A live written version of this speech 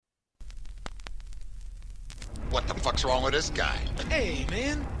What the fuck's wrong with this guy? Hey,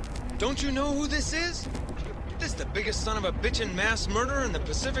 man. Don't you know who this is? This is the biggest son of a bitchin' mass murderer in the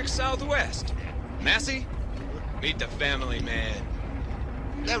Pacific Southwest. Massey, meet the family man.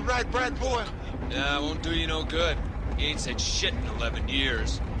 That right, Brad boy? Nah, won't do you no good. He ain't said shit in 11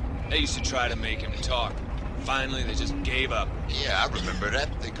 years. They used to try to make him talk. Finally, they just gave up. Yeah, I remember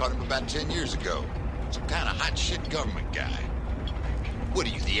that. They caught him about 10 years ago. Some kind of hot shit government guy. What are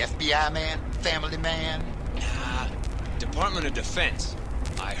you, the FBI man? Family man? Nah, Department of Defense.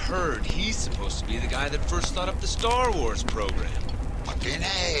 I heard he's supposed to be the guy that first thought up the Star Wars program. Fucking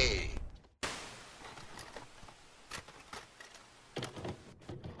A.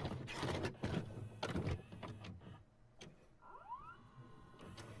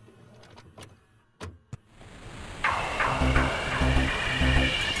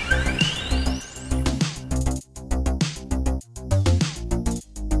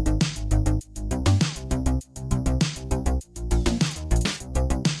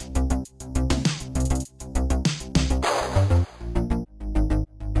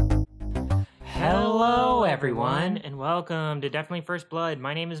 Everyone, and welcome to Definitely First Blood.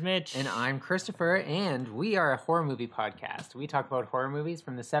 My name is Mitch. And I'm Christopher, and we are a horror movie podcast. We talk about horror movies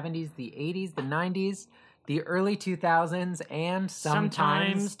from the 70s, the 80s, the 90s, the early 2000s, and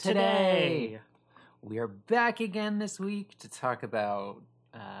sometimes today. We are back again this week to talk about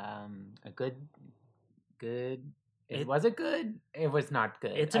a good... Was it good? It was not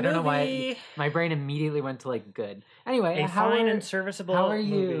good. It's a I don't know movie. why my brain immediately went to like good. Anyway, fine and serviceable. How are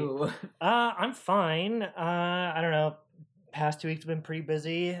movie. you? I'm fine. I don't know. Past 2 weeks have been pretty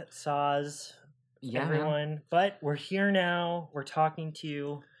busy. Saws everyone, but we're here now. We're talking to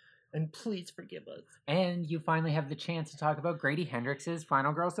you, and please forgive us. And you finally have the chance to talk about Grady Hendrix's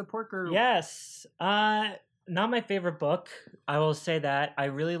Final Girl Support Group. Yes. Not my favorite book. I will say that. I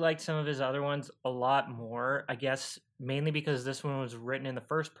really liked some of his other ones a lot more. I guess mainly because this one was written in the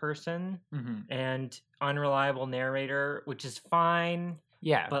first person and unreliable narrator, which is fine.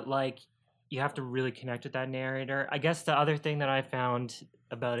 Yeah. But like you have to really connect with that narrator. I guess the other thing that I found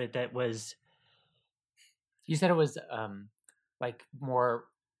about it that was you said it was like more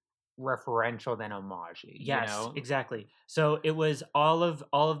referential than homage. Yes, you know? Exactly. So it was all of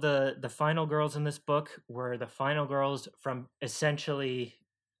the final girls in this book were the final girls from essentially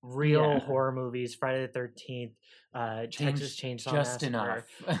real horror movies, Friday the 13th, Texas Chainsaw just Massacre.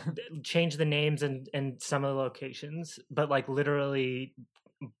 enough. Changed the names and some of the locations, but like literally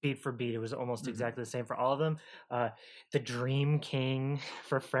beat for beat, it was almost exactly the same for all of them. The Dream King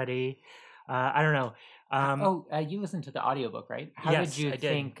for Freddy. I don't know. You listened to the audiobook, right? How yes, did you I did.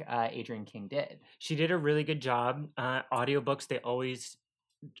 think Adrienne King did? She did a really good job. Audiobooks, they always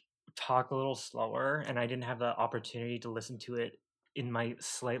talk a little slower, and I didn't have the opportunity to listen to it in my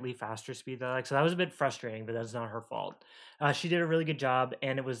slightly faster speed that I like. So that was a bit frustrating, but that's not her fault. She did a really good job,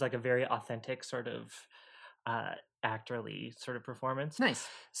 and it was like a very authentic sort of actorly sort of performance. Nice.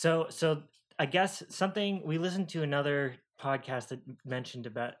 So I guess something we listened to another podcast that mentioned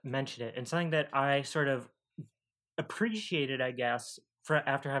it, and something that I sort of appreciated, I guess, for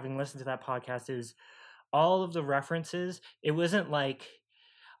after having listened to that podcast is all of the references. It wasn't like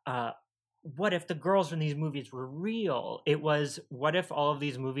what if the girls from these movies were real? It was what if all of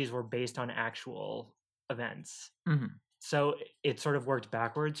these movies were based on actual events? So it sort of worked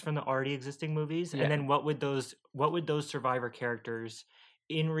backwards from the already existing movies. And then what would those survivor characters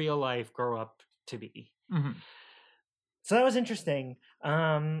in real life grow up to be? So that was interesting.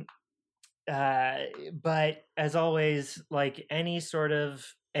 But as always, like any sort of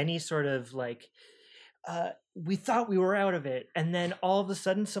like, we thought we were out of it, and then all of a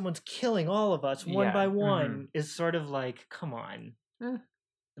sudden someone's killing all of us one by one is sort of like, come on.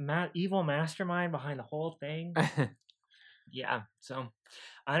 The evil mastermind behind the whole thing. Yeah. So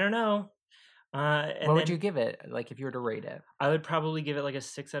I don't know. What would you give it? Like if you were to rate it? I would probably give it like a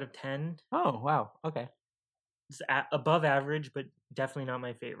 6 out of 10. Oh, wow. Okay. It's above average, but definitely not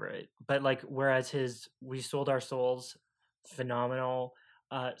my favorite. But like, whereas We Sold Our Souls, phenomenal.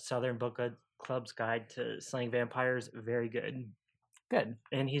 Southern Book Club's Guide to Slaying Vampires, very good. Good.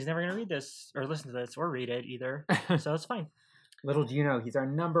 And he's never going to read this or listen to this or read it either. So it's fine. Little do you know, he's our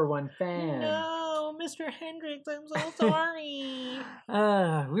number one fan. No, Mr. Hendrix, I'm so sorry.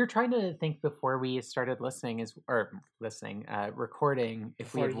 We were trying to think before we started recording,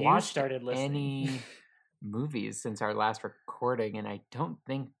 if we had watched any movies since our last recording, and I don't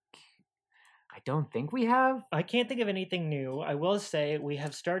think we have. I can't think of anything new. I will say we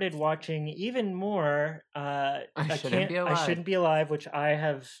have started watching even more. I Shouldn't Be Alive, which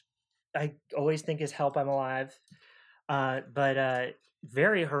I always think is Help I'm Alive. But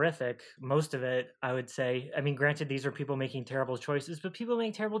very horrific, most of it, I would say. I mean, granted, these are people making terrible choices, but people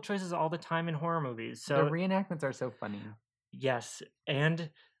make terrible choices all the time in horror movies. The So, reenactments are so funny. yes, and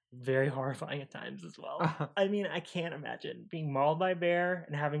very horrifying at times as well. I mean, I can't imagine being mauled by a bear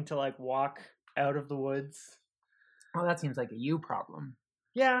and having to like walk out of the woods. Well, that seems like a you problem.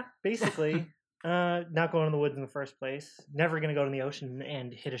 Yeah, basically. Not going in the woods in the first place. Never gonna go in the ocean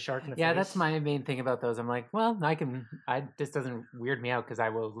and hit a shark in the face. Yeah, that's my main thing about those. I'm like, well, this doesn't weird me out because I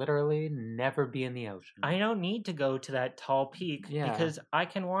will literally never be in the ocean. I don't need to go to that tall peak because I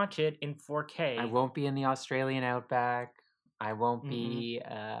can watch it in 4K. I won't be in the Australian outback. I won't be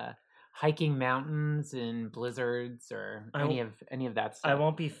hiking mountains in blizzards or any of that stuff. I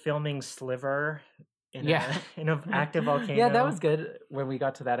won't be filming Sliver in an active volcano. Yeah, that was good when we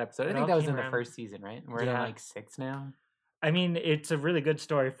got to that episode. I think that was in the around. first season, right? We're in like 6 now. I mean, it's a really good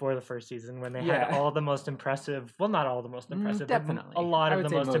story for the first season when they had all the most impressive, well, not all the most impressive, definitely. But a lot of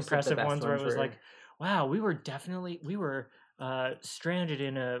the most impressive best ones where it was like, wow, we were stranded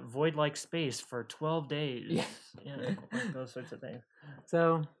in a void-like space for 12 days. Yeah, like those sorts of things.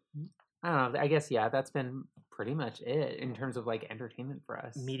 So, I don't know. I guess, that's been pretty much it in terms of like entertainment for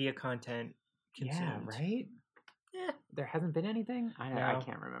us. Media content consumed. Yeah, right? Yeah, there hasn't been anything? I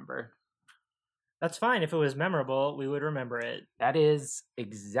can't remember. That's fine. If it was memorable, we would remember it. That is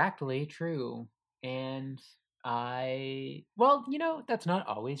exactly true. And that's not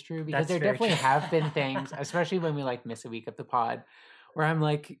always true because there definitely have been things, especially when we like miss a week of the pod, where I'm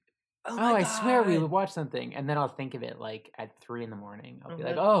like, I swear we would watch something, and then I'll think of it like at 3 a.m. I'll be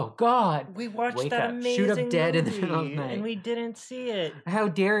like, oh God, we watched wake that up, amazing shoot up dead movie, in the middle of the night, and we didn't see it. How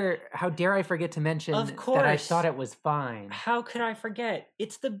dare I forget to mention that I thought it was fine? How could I forget?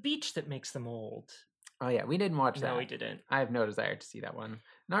 It's the beach that makes them old. Oh yeah, we didn't watch that. No, we didn't. I have no desire to see that one.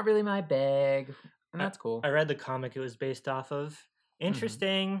 Not really my bag, and that's cool. I read the comic it was based off of.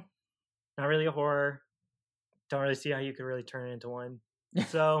 Interesting. Not really a horror. Don't really see how you could really turn it into one.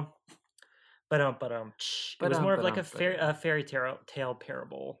 So, it was more of like a fairy tale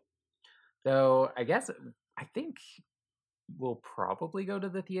parable. So I think we'll probably go to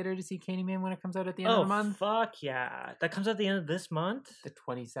the theater to see Candyman when it comes out at the end of the month. Fuck yeah. That comes out at the end of this month? The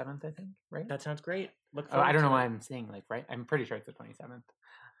 27th, I think, right? That sounds great. I don't know why I'm saying like, right? I'm pretty sure it's the 27th.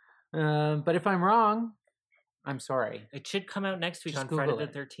 But if I'm wrong, I'm sorry. It should come out next week on Google Friday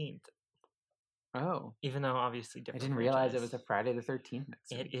the 13th. Oh. Even though obviously different. I didn't realize it was a Friday the 13th next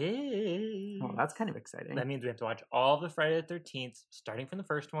week. It is. Well, that's kind of exciting. That means we have to watch all the Friday the 13th, starting from the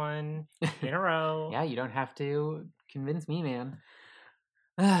first one, in a row. Yeah, you don't have to convince me, man.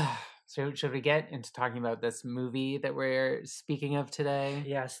 So should we get into talking about this movie that we're speaking of today?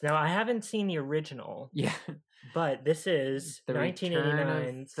 Yes. Now, I haven't seen the original. Yeah. But this is the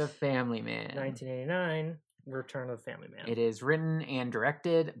 1989's The Family Man. 1989 Return of the Family Man. It is written and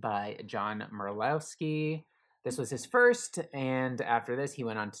directed by John Murlowski. This was his first, and after this, he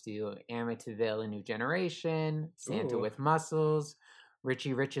went on to do Amityville: A New Generation, Santa with Muscles,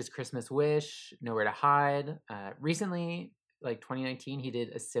 Richie Rich's Christmas Wish, Nowhere to Hide. Recently, like 2019, he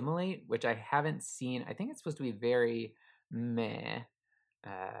did Assimilate, which I haven't seen. I think it's supposed to be very meh,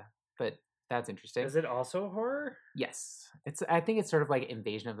 but that's interesting. Is it also horror? Yes, I think it's sort of like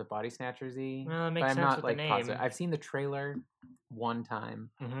Invasion of the Body Snatchers-y. Well, it makes but I'm sense not with like the name. positive. I've seen the trailer one time.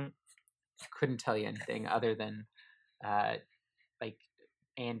 Couldn't tell you anything other than like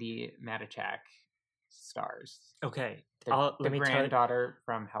Andy Matichak stars. Okay, the granddaughter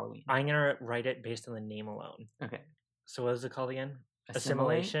from Halloween. I'm gonna write it based on the name alone. Okay. So what is it called again?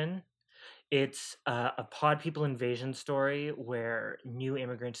 Assimilate? Assimilation. It's a pod people invasion story where new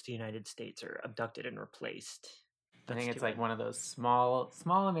immigrants to the United States are abducted and replaced. I think it's like one of those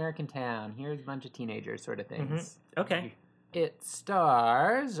small American town. Here's a bunch of teenagers sort of things. Okay. It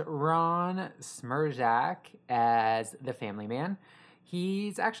stars Ron Smerzak as the Family Man.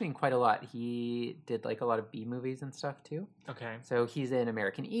 He's actually in quite a lot. He did like a lot of B movies and stuff too. Okay. So he's in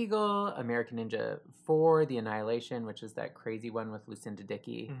American Eagle, American Ninja 4, The Annihilation, which is that crazy one with Lucinda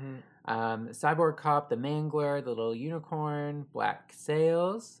Dickey. Cyborg Cop, The Mangler, The Little Unicorn, Black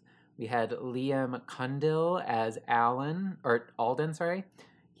Sails. We had Liam Kundil as Alden, sorry.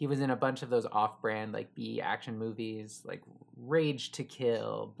 He was in a bunch of those off-brand like B action movies like Rage to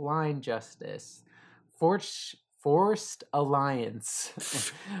Kill, Blind Justice, Forced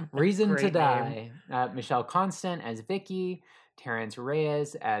Alliance, Reason to Die. Michelle Constant as Vicky, Terrence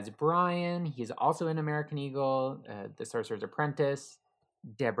Reyes as Brian. He's also in American Eagle, The Sorcerer's Apprentice.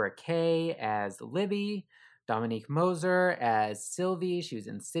 Deborah Kay as Libby. Dominique Moser as Sylvie. She was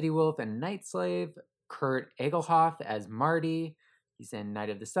in City Wolf and Night Slave. Kurt Egelhoff as Marty. He's in Night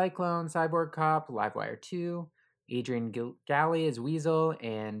of the Cyclone, Cyborg Cop, Livewire 2. Adrian Galley as Weasel,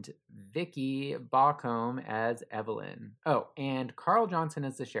 and Vicky Baucombe as Evelyn. Oh, and Carl Johnson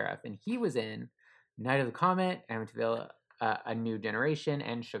as the sheriff, and he was in Night of the Comet, Amityville, A New Generation,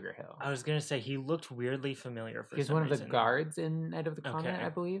 and Sugar Hill. I was gonna say he looked weirdly familiar for He's some one of reason. the guards in Night of the Comet, Okay. I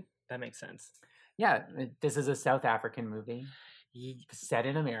believe. That makes sense. Yeah, this is a South African movie Ye- set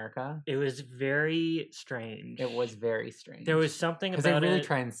in America. It was very strange. It was very strange. There was something because they about really it.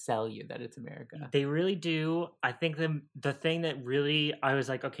 try and sell you that it's America. They really do. I think the thing that really I was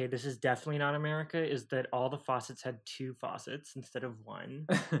like, okay, this is definitely not America, is that all the faucets had 2 faucets instead of 1.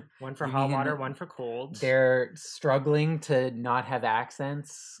 One for You hot mean water, one for cold. They're struggling to not have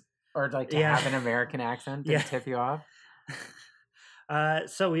accents or like to Yeah. have an American accent to Yeah. tip you off.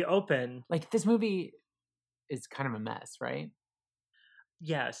 So we open. Like this movie is kind of a mess, right?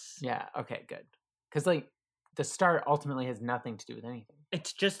 Yes. Yeah. Okay. Good. Because like the start ultimately has nothing to do with anything.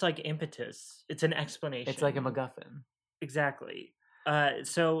 It's just like impetus. It's an explanation. It's like a MacGuffin. Exactly.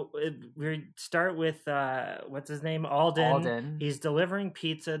 So we start with what's his name? Alden. Alden. He's delivering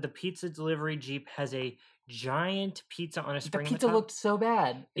pizza. The pizza delivery jeep has a giant pizza on a The spring. pizza looked so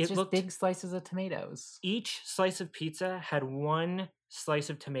bad. It's It just looked- big slices of tomatoes. Each slice of pizza had 1 slice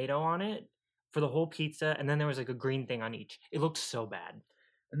of tomato on it for the whole pizza, and then there was like a green thing on each. It looked so bad.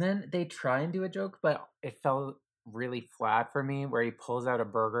 And then they try and do a joke, but it fell really flat for me. Where he pulls out a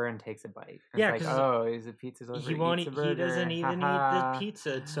burger and takes a bite. And Yeah, it's like, 'cause oh, he's a pizza delivery. He won't. eats a He burger. doesn't even eat the haha.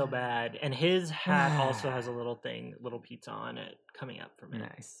 pizza. It's so bad. And his hat also has a little pizza on it coming up from it.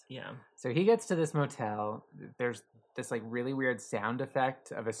 Nice. Yeah. So he gets to this motel. There's this like really weird sound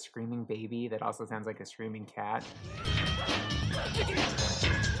effect of a screaming baby that also sounds like a screaming cat.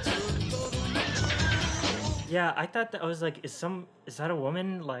 Yeah, I thought that I was like, is that a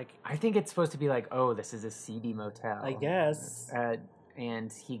woman? Like, I think it's supposed to be like, oh, this is a seedy motel. I guess.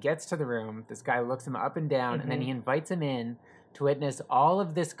 And he gets to the room. This guy looks him up and down, and then Mhm. he invites him in to witness all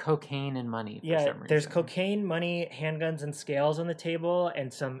of this cocaine and money. For Yeah, some reason. there's cocaine, money, handguns, and scales on the table,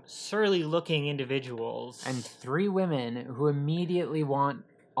 and some surly-looking individuals. and 3 women who immediately want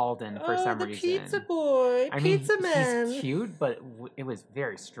Alden for some the reason. pizza boy, I mean, pizza man. he's cute, but it was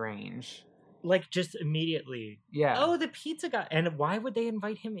very strange. Like just immediately. Yeah. Oh, the pizza guy. And why would they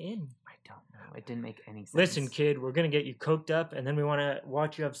invite him in? I don't know. It didn't make any sense. Listen, kid, we're gonna get you coked up, and then we want to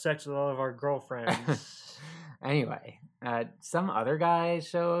watch you have sex with all of our girlfriends. Anyway, some other guys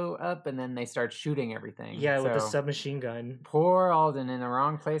show up, and then they start shooting everything. Yeah, with a So, submachine gun. poor Alden in the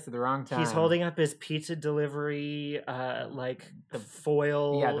wrong place at the wrong time. He's holding up his pizza delivery, like the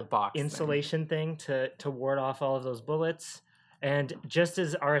foil the box thing. insulation thing to ward off all of those bullets. And just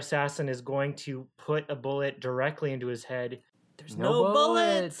as our assassin is going to put a bullet directly into his head, there's No no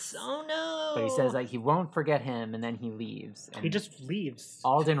bullets. bullets. Oh no! But he says like he won't forget him, and then he leaves. And he just leaves.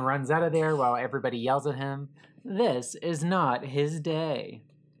 Alden runs out of there while everybody yells at him. This is not his day.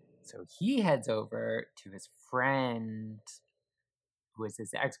 So he heads over to his friend, who is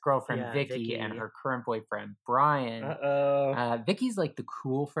his ex-girlfriend Yeah, Vicky, and Vicky. her current boyfriend Brian. Uh-oh. Vicky's like the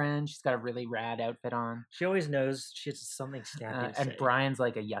cool friend. She's got a really rad outfit on. She always knows she has something snappy to And say. Brian's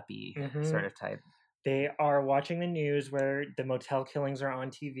like a yuppie Mhm. sort of type. They are watching the news where the motel killings are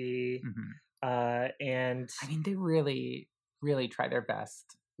on TV. Mhm. And I mean, they really, really try their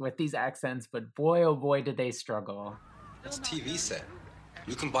best with these accents, but boy, oh boy, did they struggle. It's a TV set.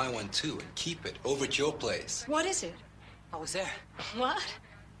 You can buy one too and keep it over at your place. What is it? I was there. What?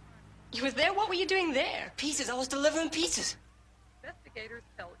 You was there? What were you doing there? Pizzas. I was delivering pizzas. Investigators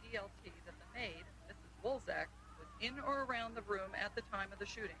tell ELT that the maid, Mrs. Wolzak, was in or around the room at the time of the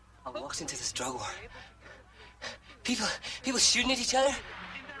shooting. I walked into this drug war. People shooting at each other. It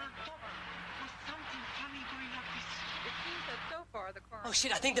seems that so far the car. Oh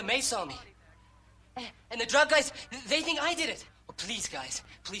shit! I think the maid saw me. And the drug guys, they think I did it. Oh, please, guys,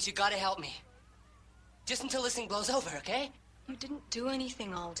 please, you gotta help me. Just until this thing blows over, okay? You didn't do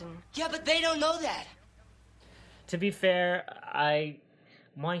anything, Alden. Yeah, but they don't know that. to be fair,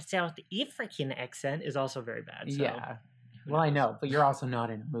 my South African accent is also very bad. So Yeah. Well, I know, but you're also not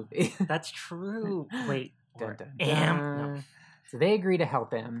in a movie. that's true. Wait, Dun, or dun, am? dun. No. So they agree to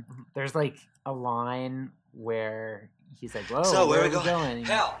help him. There's like a line where he's like, "Whoa, So where where are we we go? going?"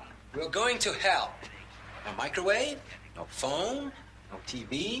 Hell. We're going to hell. No microwave, no phone, no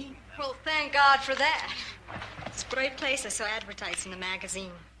TV. Well, thank God for that. It's a great place. I saw advertised in the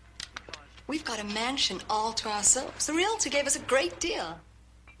magazine. We've got a mansion all to ourselves. The realtor gave us a great deal.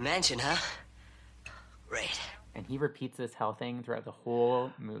 Mansion, huh? Great. And he repeats this hell thing throughout the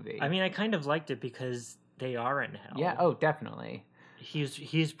whole movie. I mean, I kind of liked it because they are in hell. yeah, oh, definitely.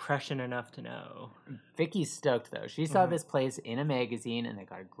 He's prescient enough to know. Vicky's stoked though. She saw this place in a magazine, and they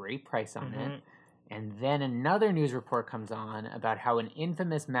got a great price on Mhm. it. And then another news report comes on about how an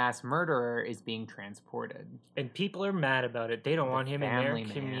infamous mass murderer is being transported. And people are mad about it. They don't The want him in their family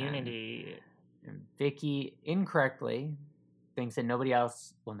man. community. And Vicky incorrectly thinks that nobody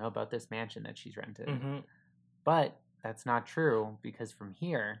else will know about this mansion that she's rented. Mm-hmm. But that's not true, because from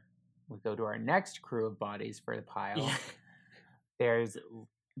here, we go to our next crew of bodies for the pile. Yeah. There's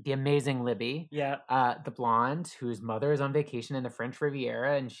the amazing Libby, Yeah. the blonde, whose mother is on vacation in the French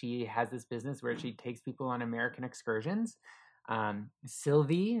Riviera, and she has this business where she takes people on American excursions.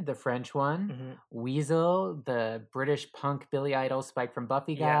 Sylvie, the French one. Mm-hmm. Weasel, the British punk Billy Idol Spike from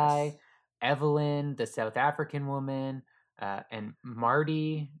Buffy guy. Yes. Evelyn, the South African woman. And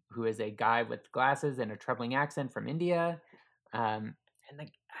Marty, who is a guy with glasses and a troubling accent from India. And the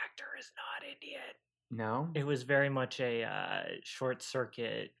actor is not Indian. No? It was very much a Short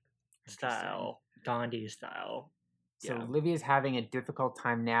Circuit style, Gandhi style. So Yeah. Livy's having a difficult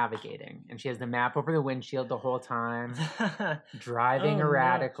time navigating, and she has the map over the windshield the whole time, driving Oh, no.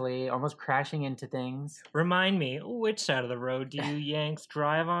 erratically, almost crashing into things. Remind me, which side of the road do you Yanks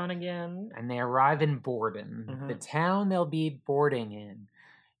drive on again? And they arrive in Borden, the town they'll be boarding in.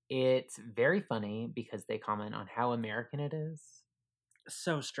 It's very funny because they comment on how American it is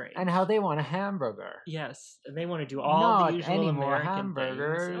So strange. and how they want a hamburger. Yes, and they want to do all Not the usual any more American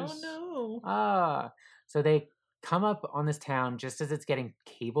hamburgers. things. Oh So they come up on this town just as it's getting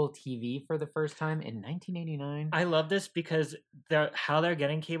cable TV for the first time in 1989. I love this because how they're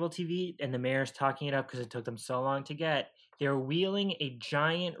getting cable TV, and the mayor's talking it up because it took them so long to get. They're wheeling a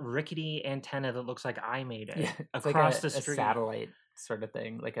giant rickety antenna that looks like I made it It's across like the a street. satellite sort of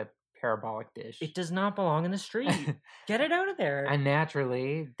thing, like a parabolic dish. It does not belong in the street. Get it out of there. And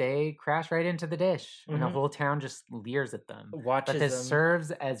naturally, they crash right into the dish, and the Mhm. whole town just leers at them. Watches But this them. serves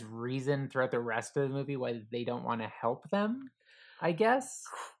as reason throughout the rest of the movie why they don't want to help them, I guess.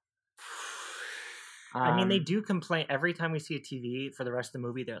 I mean, they do complain every time we see a TV for the rest of the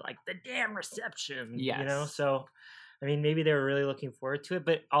movie. They're like, the damn reception. You know? Yes. So, I mean, maybe they were really looking forward to it,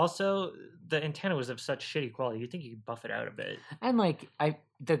 but also the antenna was of such shitty quality. You think you could buff it out a bit. And like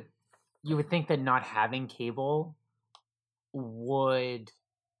you would think that not having cable would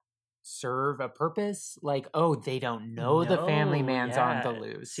serve a purpose. Like, oh, they don't know the family No, man's on the yeah.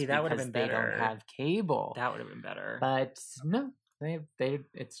 loose. See, that would've because been they don't better. have cable. That would have been better. But no, they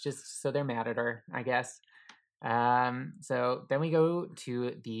it's just so they're mad at her, I guess. So then we go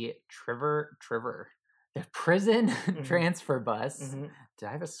to the the prison transfer bus. Did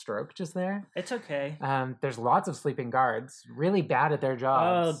I have a stroke just there? It's okay. There's lots of sleeping guards, really bad at their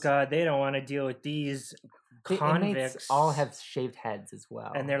jobs. Oh, God, they don't want to deal with these The inmates convicts. all have shaved heads as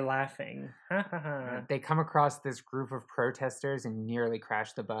well. And they're laughing. They come across this group of protesters and nearly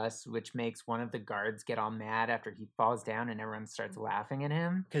crash the bus, which makes one of the guards get all mad after he falls down and everyone starts laughing at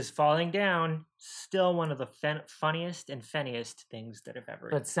him. Because falling down, still one of the funniest and funniest things that have ever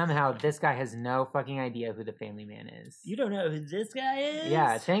But somehow this guy has no fucking idea who the family man is. You don't know who this guy is?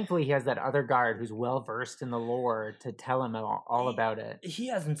 Yeah, thankfully he has that other guard who's well versed in the lore to tell him all about it. He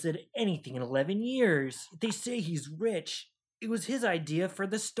hasn't said anything in 11 years. They say he's rich. It was his idea for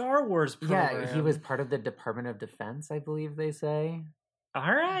the Star Wars program. Yeah, he was part of the Department of Defense, I believe they say. All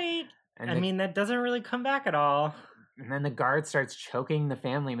right. And I mean, that doesn't really come back at all. And then the guard starts choking the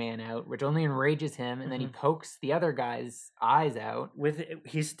family man out, which only enrages him, and then he pokes the other guy's eyes out.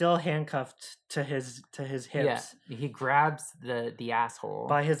 He's still handcuffed to his hips. Yeah, he grabs the asshole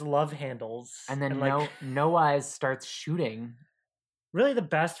by his love handles. And then like, No Eyes starts shooting. Really the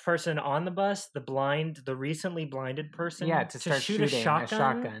best person on the bus, the recently blinded person. Yeah, to start shoot shooting a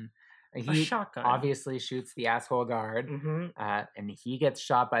shotgun. He a shotgun. obviously shoots the asshole guard, and he gets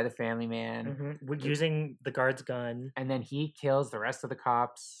shot by the family man using the guard's gun. And then he kills the rest of the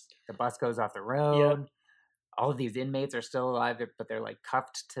cops. The bus goes off the road. Yep. All of these inmates are still alive, but they're like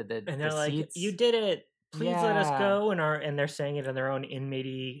cuffed to the and they're like, seats. "You did it! Please let us go!" And they're saying it in their own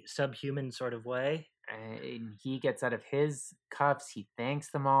inmatey, subhuman sort of way. And he gets out of his cuffs. He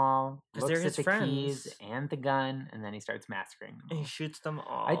thanks them all, looks at the keys and the gun, and then he starts massacring them all. And he shoots them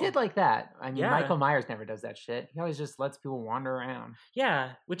all. I did like that. I mean, Michael Myers never does that shit. He always just lets people wander around.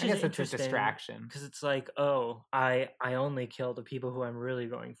 Yeah, which is interesting. It's a distraction because it's like, oh, I only kill the people who I'm really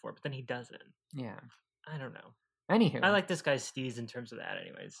going for, but then he doesn't. Yeah, I don't know. Anywho, I like this guy's steez in terms of that.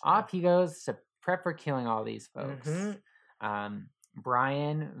 Anyways, off he goes to prep for killing all these folks.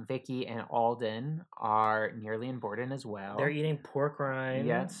 Brian, Vicky, and Alden are nearly in Borden as well. They're eating pork rinds.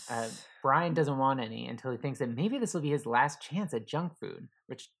 Yes. Brian doesn't want any until he thinks that maybe this will be his last chance at junk food,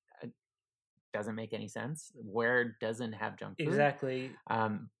 which doesn't make any sense. Where doesn't have junk food? Exactly.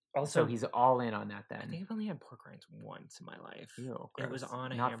 Also, So he's all in on that I then. think I've only had pork rinds once in my life. Ew, It was gross.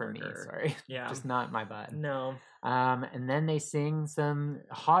 on a not for me, hamburger. sorry. Yeah. Just not my vibe. No. And then they sing some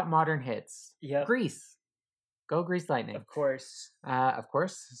hot modern hits. Yep. Grease. Go Grease Lightning. Of course. Of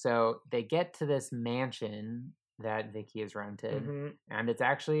course. So they get to this mansion that Vicky has rented, Mhm. and it's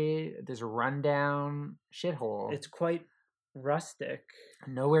actually this rundown shithole. It's quite rustic.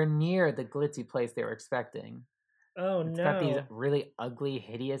 Nowhere near the glitzy place they were expecting. Oh It's no. got these really ugly,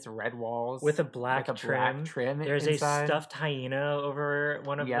 hideous red walls with a black with a trim. black trim There's inside. a stuffed hyena over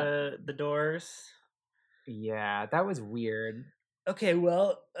one of Yep. the doors. Yeah, that was weird. Okay,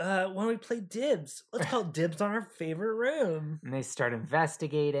 well, why don't we play dibs? Let's call dibs on our favorite room. And they start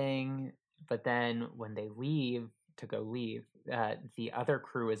investigating, but then when they leave to go leave, the other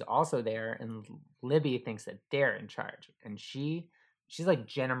crew is also there, and Libby thinks that they're in charge, and she's like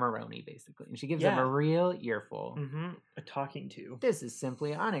Jenna Maroney basically, and she gives them a real earful. Mm-hmm. A talking to. This is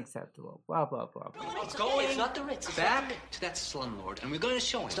simply unacceptable. Blah blah blah. blah. It's going It's not the Ritz. It's back not the Ritz. to that slumlord, and we're going to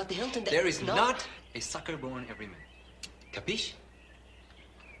show him. It's not the Hilton. There is no. not a sucker born every man. Capiche?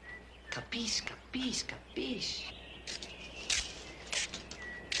 Capiche, capiche, capiche.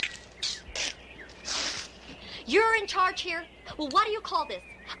 You're in charge here? Well, what do you call this?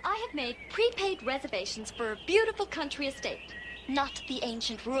 I have made prepaid reservations for a beautiful country estate, not the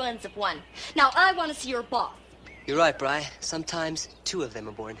ancient ruins of one. Now, I want to see your boss. You're right, Bri. Sometimes two of them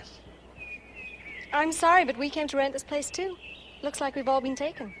are born. I'm sorry, but we came to rent this place, too. Looks like we've all been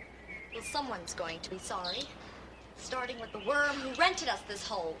taken. Well, someone's going to be sorry. Starting with the worm who rented us this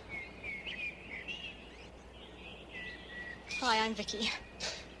hole. Hi, I'm Vicky.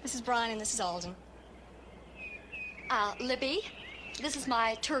 This is Brian and this is Alden. Libby, this is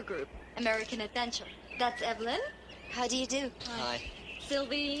my tour group, American Adventure. That's Evelyn. How do you do? Hi.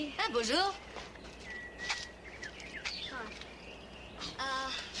 Sylvie. Hey, bonjour.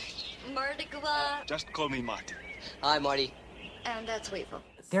 Mardi Gras. Just call me Marty. Hi, Marty. And that's Weasel.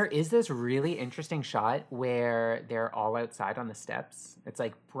 There is this really interesting shot where they're all outside on the steps. It's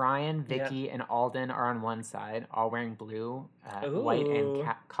like Brian, Vicky, and Alden are on one side, all wearing blue, white, and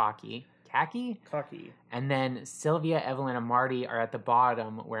khaki. Cocky. And then Sylvia, Evelyn, and Marty are at the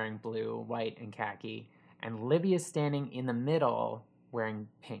bottom wearing blue, white, and khaki. And Libby is standing in the middle wearing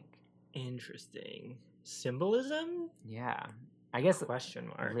pink. Interesting. Symbolism? Yeah. I guess Question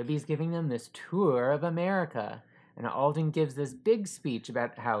mark. Libby's giving them this tour of America. And Alden gives this big speech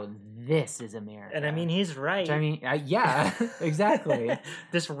about how this is America. And I mean, he's right. Which, I mean, yeah, exactly.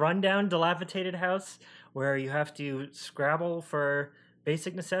 This rundown, dilapidated house where you have to scrabble for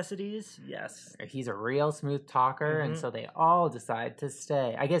basic necessities. Yes. He's a real smooth talker, and so they all decide to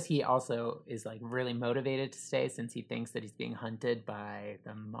stay. I guess he also is like really motivated to stay since he thinks that he's being hunted by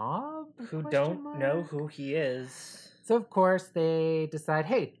the mob. Who don't know who he is. So of course they decide,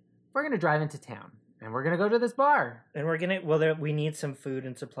 hey, we're gonna drive into town. And we're going to go to this bar. And we need some food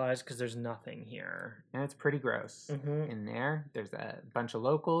and supplies because there's nothing here. And it's pretty gross. In there, there's a bunch of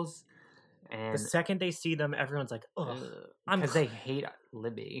locals. And the second they see them, everyone's like, ugh. Because they hate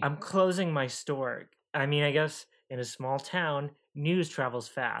Libby. I'm closing my store. I mean, I guess in a small town, news travels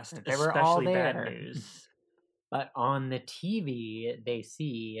fast. They were all especially there. bad news. But on the TV, they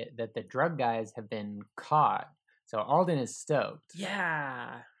see that the drug guys have been caught. So Alden is stoked. Yeah.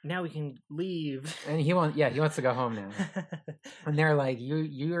 Now we can leave. And he wants to go home now. And they're like,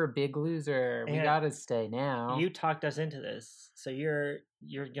 you're a big loser. We gotta stay now. You talked us into this, so you're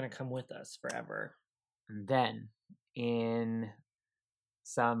gonna come with us forever. And then in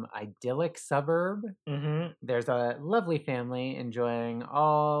some idyllic suburb, there's a lovely family enjoying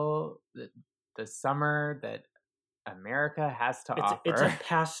all the summer that America has to offer. It's a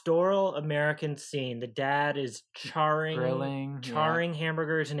pastoral American scene. The dad is grilling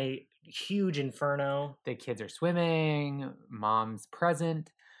hamburgers in a huge inferno. The kids are swimming. Mom's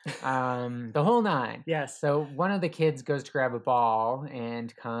present. The whole nine. Yes. So one of the kids goes to grab a ball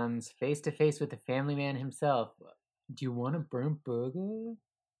and comes face to face with the family man himself. Do you want a burnt burger?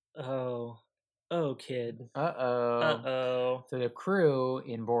 Oh, kid. Uh-oh. So the crew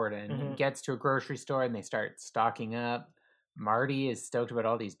in Borden gets to a grocery store and they start stocking up. Marty is stoked about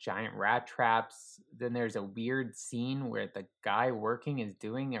all these giant rat traps. Then there's a weird scene where the guy working is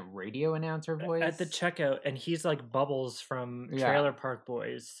doing a radio announcer voice. At the checkout, and he's like Bubbles from Trailer Park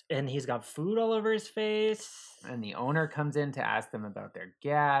Boys. And he's got food all over his face. And the owner comes in to ask them about their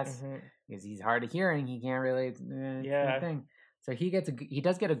gas. Because he's hard of hearing. He can't really... thing. So he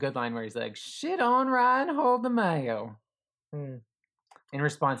does get a good line where he's like, "Shit on Ryan, hold the mayo." In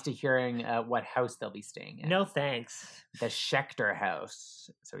response to hearing what house they'll be staying in. No thanks. The Schechter house.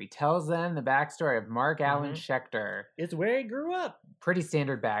 So he tells them the backstory of Mark Allen Schechter. It's where he grew up. Pretty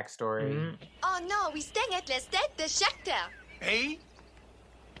standard backstory. Mhm. Oh no, we're staying at l'estate de Schechter. Eh?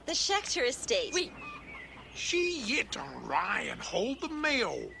 The Schechter estate. Oui. She yet on Ryan hold the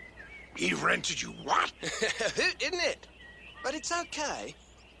mail. He rented you what? Isn't it? But it's okay.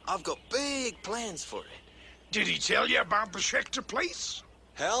 I've got big plans for it. Did he tell you about the Schechter place?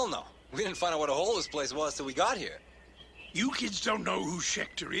 Hell no. We didn't find out what a hole this place was till we got here. You kids don't know who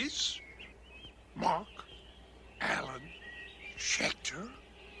Schechter is? Mark? Alan? Schechter?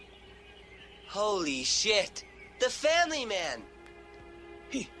 Holy shit. The family man.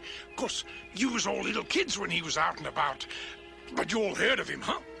 He, of course, you was all little kids when he was out and about. But you all heard of him,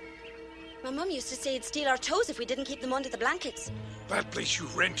 huh? My mum used to say he'd steal our toes if we didn't keep them under the blankets. That place you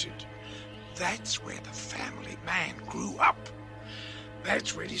rented. That's where the family man grew up.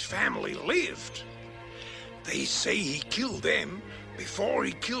 That's where his family lived. They say he killed them before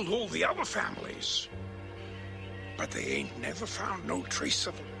he killed all the other families. But they ain't never found no trace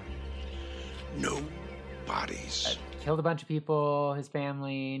of them. No bodies. Killed a bunch of people, his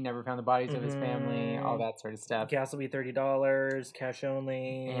family, never found the bodies of his family, all that sort of stuff. Gas will be $30, cash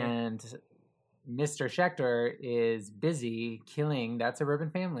only. And Mr. Schechter is busy killing that suburban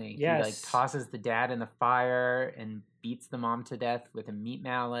family. Yes. He like tosses the dad in the fire and beats the mom to death with a meat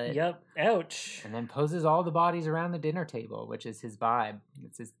mallet. Yep. Ouch. And then poses all the bodies around the dinner table, which is his vibe.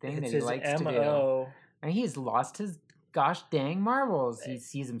 It's his thing It's that he his likes to do. MO. And he's lost his gosh dang marbles. He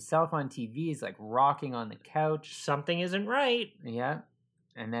sees himself on TV. He's like rocking on the couch. Something isn't right. Yeah.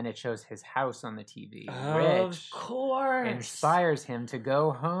 And then it shows his house on the TV, Of which course. inspires him to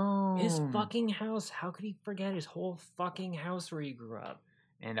go home. His fucking house. How could he forget his whole fucking house where he grew up?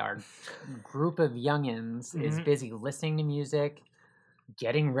 And our group of youngins is Mhm. busy listening to music,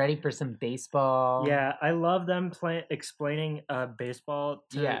 getting ready for some baseball. Yeah, I love them explaining baseball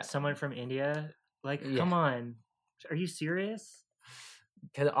to Yeah. someone from India. Like, Yeah. come on. Are you serious?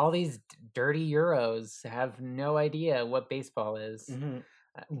 Because all these dirty Euros have no idea what baseball is. Mhm.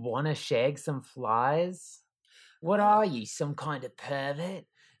 Want to shag some flies? What are you, some kind of pervert?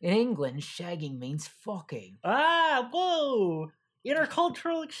 In England, shagging means fucking. Ah, whoa!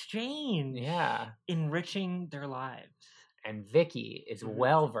 Intercultural exchange. Yeah. Enriching their lives. And Vicky is Mhm.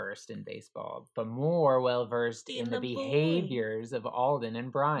 well versed in baseball, but more well versed in the the boy. behaviors of Alden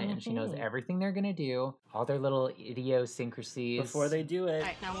and Brian. She knows Mhm. everything they're gonna do, all their little idiosyncrasies. Before they do it. All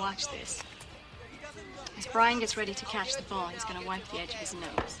right, now watch this. As Brian gets ready to catch the ball, he's going to wipe the edge of his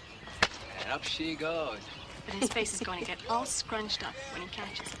nose. And up she goes. But his face is going to get all scrunched up when he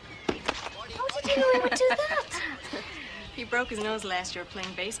catches it. How did you know he would do that? He broke his nose last year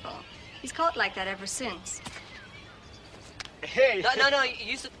playing baseball. He's caught like that ever since. Hey. No.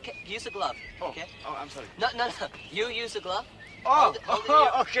 Use the glove. Okay. Oh, I'm sorry. No. You use the glove. Oh, Hold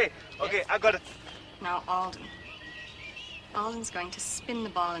it in your- okay, I got it. Now, Alden. Alden's going to spin the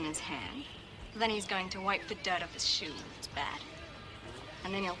ball in his hand. Then he's going to wipe the dirt off his shoe with his bat.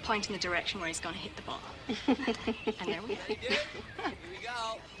 And then he'll point in the direction where he's going to hit the ball. And there we go. Here we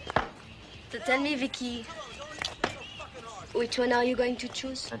go. So tell me, Vicky, which one are you going to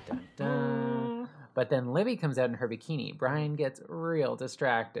choose? Dun, dun, dun. But then Libby comes out in her bikini. Brian gets real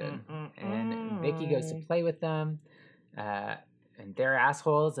distracted. And Vicky goes to play with them. And they're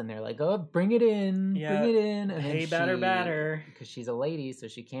assholes. And they're like, oh, bring it in. Yeah. Bring it in. And Hey, batter. Because she's a lady, so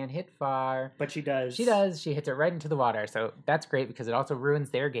she can't hit far. But she does. She does. She hits it right into the water. So that's great because it also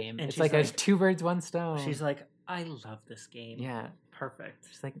ruins their game. And It's she's like a like- two birds, one stone. She's like, I love this game. yeah. Perfect.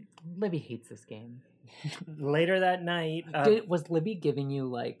 She's like, Libby hates this game. Later that night, Was Libby giving you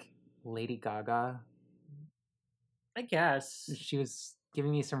like Lady Gaga? I guess, She was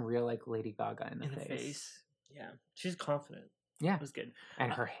giving me some real like Lady Gaga in the in the face. face. Yeah. She's confident. Yeah. It was good.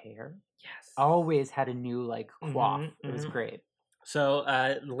 And her hair Yes. always had a new like coif. Mhm, It was mhm. great. So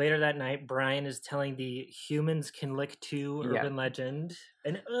later that night, Brian is telling the humans can lick too Yeah. urban legend.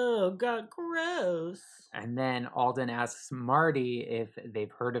 And oh, God, gross. And then Alden asks Marty if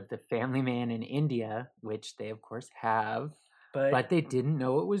they've heard of the family man in India, which they of course have, but they didn't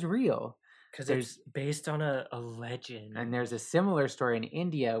know it was real. Because it's based on a legend. And there's a similar story in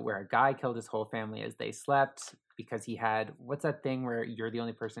India where a guy killed his whole family as they slept because he had, what's that thing where you're the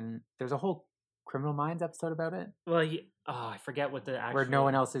only person? There's a whole Criminal Minds episode about it. Well, I forget what the actual... Where no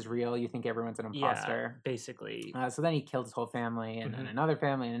one else is real. You think everyone's an imposter. Yeah, basically. So then he killed his whole family, and then another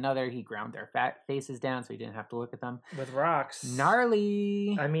family, and another. He ground their fat faces down so he didn't have to look at them. With rocks.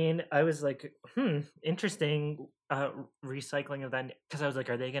 Gnarly. I mean, I was like, interesting recycling of that. Because I was like,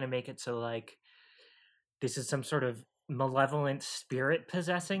 are they going to make it so, like, this is some sort of malevolent spirit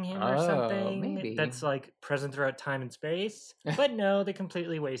possessing him or something? Maybe. That's, like, present throughout time and space? But no, they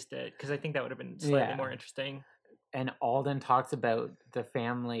completely waste it. Because I think that would have been slightly more interesting. And Alden talks about the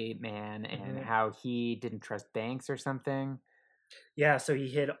family man and how he didn't trust banks or something. Yeah, so he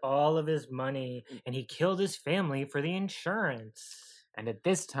hid all of his money and he killed his family for the insurance. And at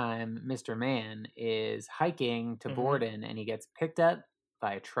this time, Mr. Man is hiking to Borden and he gets picked up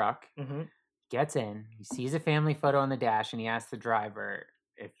by a truck, gets in, he sees a family photo on the dash, and he asks the driver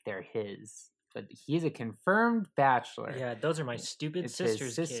if they're his. But he's a confirmed bachelor. Yeah, those are my stupid It's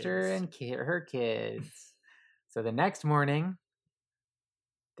sister's his sister kids. and her kids. So the next morning,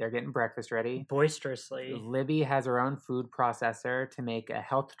 they're getting breakfast ready. Boisterously. Libby has her own food processor to make a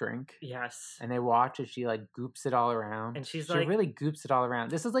health drink. Yes. And they watch as she like goops it all around. And she like, really goops it all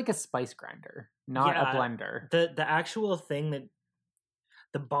around. This is like a spice grinder, not a blender. The actual thing that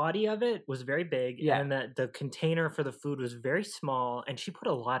the body of it was very big, and the container for the food was very small, and she put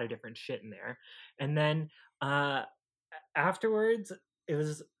a lot of different shit in there. And then afterwards,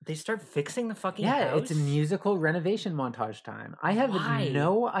 they start fixing the fucking house. It's a musical renovation montage time. I have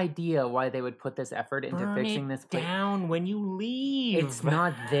no idea why they would put this effort into fixing this place. Down when you leave. It's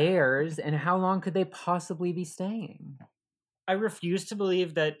not theirs, and how long could they possibly be staying? I refuse to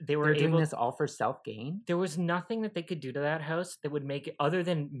believe that they were doing this all for self-gain. There was nothing that they could do to that house that would make it, other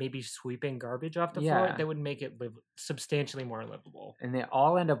than maybe sweeping garbage off the floor, that would make it substantially more livable. And they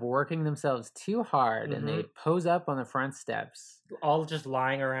all end up working themselves too hard, and they pose up on the front steps. All just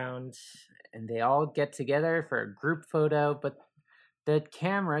lying around. And they all get together for a group photo, but the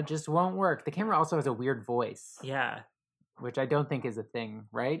camera just won't work. The camera also has a weird voice. Yeah. Which I don't think is a thing,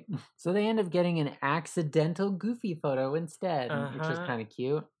 right? So they end up getting an accidental Goofy photo instead, which is kind of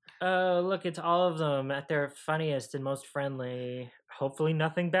cute. Oh, look, it's all of them at their funniest and most friendly. Hopefully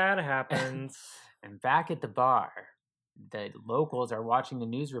nothing bad happens. And back at the bar, the locals are watching the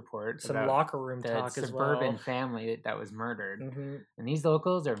news report. Some locker room talk as well. The suburban family that was murdered. And these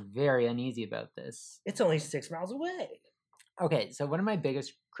locals are very uneasy about this. It's only 6 miles away. Okay, so one of my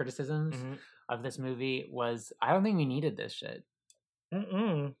biggest criticisms of this movie was I don't think we needed this shit.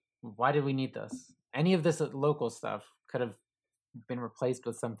 Why did we need this? Any of this local stuff could have been replaced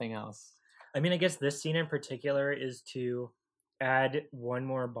with something else. I mean, I guess this scene in particular is to add one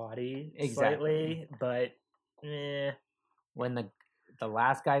more body slightly, but when the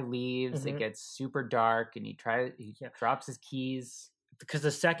last guy leaves, it gets super dark, and he drops his keys. Because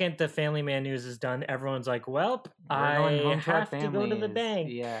the second the family man news is done, everyone's like, well, I have to go to the bank.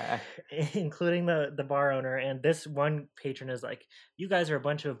 Yeah. Including the bar owner. And this one patron is like, you guys are a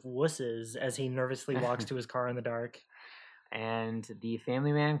bunch of wusses, as he nervously walks to his car in the dark. And the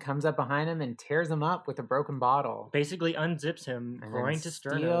family man comes up behind him and tears him up with a broken bottle. Basically unzips him, groin to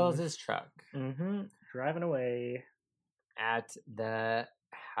sternum. Steals his truck. Driving away. At the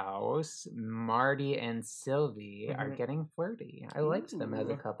house, Marty and Sylvie are getting flirty. I liked them as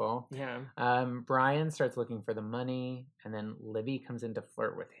a couple. Yeah. Brian starts looking for the money, and then Libby comes in to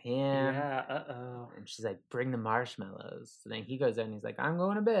flirt with him. Yeah, And she's like, bring the marshmallows. So then he goes in and he's like, I'm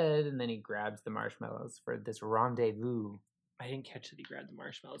going to bed. And then he grabs the marshmallows for this rendezvous. I didn't catch that he grabbed the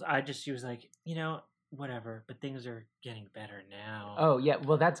marshmallows. She was like, whatever, but things are getting better now. Oh, yeah.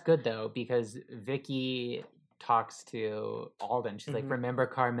 Well, that's good, though, because Vicky talks to Alden. She's like, remember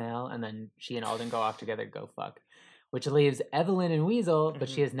Carmel? And then she and Alden go off together to go fuck. Which leaves Evelyn and Weasel, but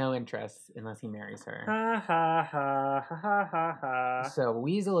she has no interest unless he marries her. Ha ha ha ha ha ha ha. So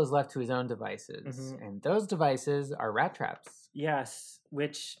Weasel is left to his own devices. And those devices are rat traps. Yes,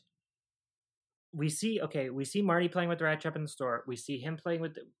 which we see Marty playing with the rat trap in the store. We see him playing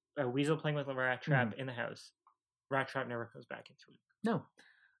with Weasel playing with the rat trap in the house. Rat trap never goes back into it. No.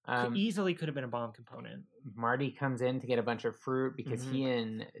 Easily could have been a bomb component. Marty comes in to get a bunch of fruit because he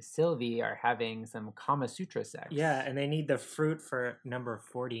and Sylvie are having some Kama Sutra sex. Yeah, and they need the fruit for number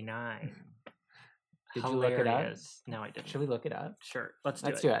 49. Did you look it up? No, I didn't. Should we look it up? Sure. Let's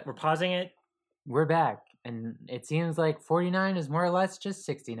do it. We're pausing it. We're back. And it seems like 49 is more or less just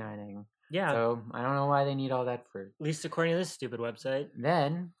 69ing. Yeah. So I don't know why they need all that fruit. At least according to this stupid website.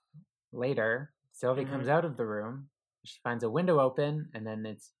 Then, later, Sylvie comes out of the room. She finds a window open, and then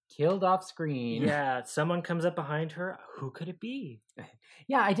it's killed off screen. Yeah, someone comes up behind her. Who could it be?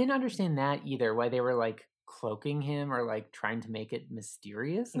 Yeah, I didn't understand that either. Why they were like cloaking him or like trying to make it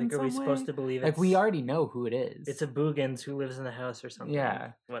mysterious. Like, are we supposed to believe like we already know who it is? It's a Boogans who lives in the house or something.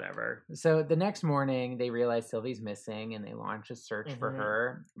 Yeah, whatever. So the next morning, they realize Sylvie's missing, and they launch a search for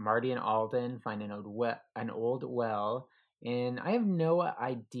her. Marty and Alden find an old well. And I have no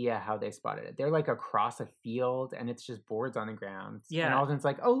idea how they spotted it. They're like across a field, and it's just boards on the ground. Yeah. And Alden's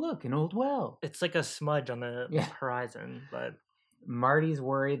like, oh, look, an old well. It's like a smudge on the horizon. But Marty's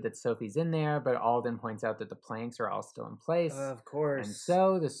worried that Sophie's in there, but Alden points out that the planks are all still in place. Of course. And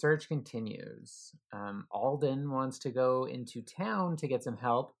so the search continues. Alden wants to go into town to get some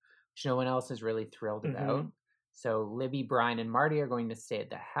help, which no one else is really thrilled about. So Libby, Brian, and Marty are going to stay at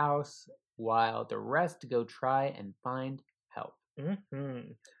the house while the rest go try and find help.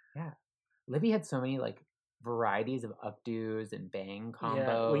 Yeah. Libby had so many like varieties of updos and bang combos. Yeah,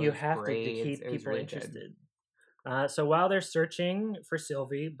 well, you have to keep people interested. So while they're searching for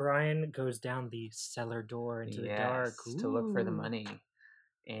Sylvie, Brian goes down the cellar door into the dark to look for the money.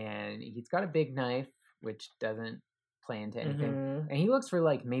 And he's got a big knife, which doesn't play into anything. And he looks for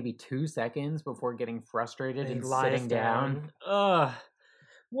like maybe 2 seconds before getting frustrated and sitting down. Ugh.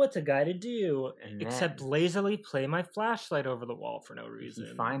 What's a guy to do except lazily play my flashlight over the wall for no reason?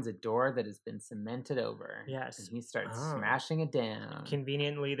 He finds a door that has been cemented over. Yes. And he starts smashing it down.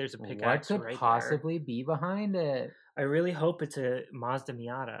 Conveniently, there's a pickaxe What could possibly be behind it? I really hope it's a Mazda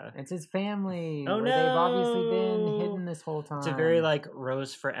Miata. It's his family. Oh, where no! They've obviously been hidden this whole time. It's a very like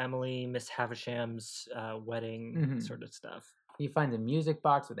Rose for Emily, Miss Havisham's wedding sort of stuff. He finds a music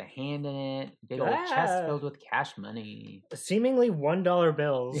box with a hand in it, big old chest filled with cash money. Seemingly $1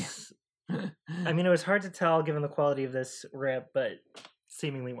 bills. I mean, it was hard to tell given the quality of this rip, but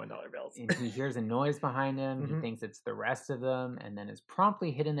seemingly $1 bills. And he hears a noise behind him. He thinks it's the rest of them, and then is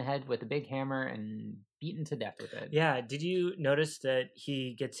promptly hit in the head with a big hammer and beaten to death with it. Yeah, did you notice that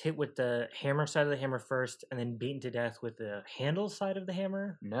he gets hit with the hammer side of the hammer first and then beaten to death with the handle side of the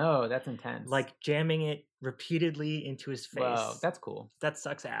hammer? No, that's intense. Like jamming it repeatedly into his face. Wow, that's cool. That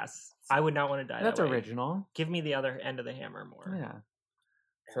sucks ass. I would not want to die That's that way. original. Give me the other end of the hammer more. Yeah.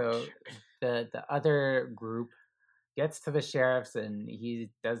 So the other group gets to the sheriff's and he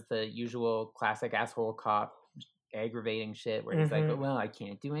does the usual classic asshole cop aggravating shit where he's like, well, I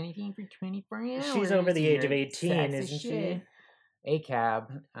can't do anything for 24 hours. She's over the age of 18, isn't she? A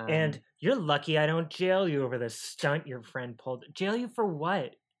cab. And you're lucky I don't jail you over the stunt your friend pulled. Jail you for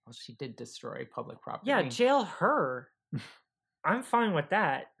what? Well, she did destroy public property. Yeah, jail her. I'm fine with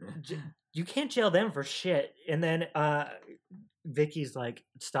that. You can't jail them for shit. And then Vicky's like,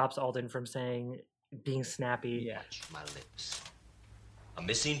 stops Alden from being snappy. Yeah. My lips. A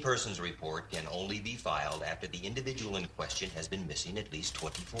missing persons report can only be filed after the individual in question has been missing at least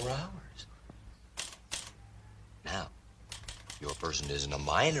 24 hours. Now, your person isn't a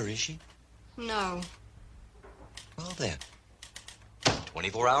minor, is she? No. Well then,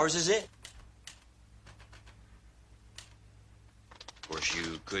 24 hours is it. Of course,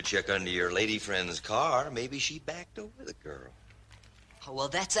 you could check under your lady friend's car. Maybe she backed over the girl. Oh, well,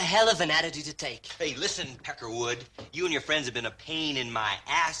 that's a hell of an attitude to take. Hey, listen, Peckerwood. You and your friends have been a pain in my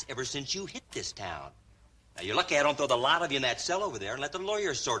ass ever since you hit this town. Now, you're lucky I don't throw the lot of you in that cell over there and let the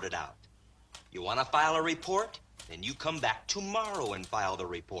lawyers sort it out. You want to file a report? Then you come back tomorrow and file the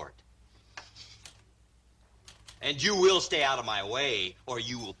report. And you will stay out of my way, or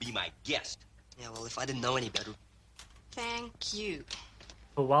you will be my guest. Yeah, well, if I didn't know any better. Thank you.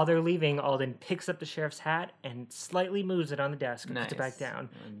 But while they're leaving, Alden picks up the sheriff's hat and slightly moves it on the desk and puts it back down.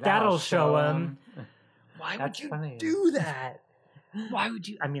 That'll show him. Why would you do that? Why would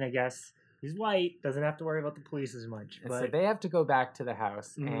you? I mean, I guess he's white, doesn't have to worry about the police as much. But so they have to go back to the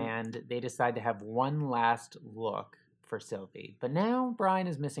house, and they decide to have one last look for Sylvie. But now Brian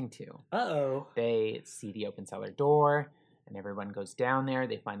is missing too. Uh-oh. They see the open cellar door, and everyone goes down there.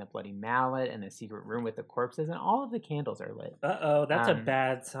 They find the bloody mallet and the secret room with the corpses, and all of the candles are lit. Uh-oh, that's a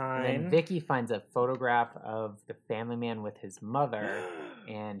bad sign. And then Vicky finds a photograph of the family man with his mother,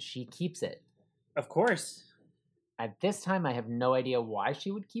 and she keeps it. Of course. At this time, I have no idea why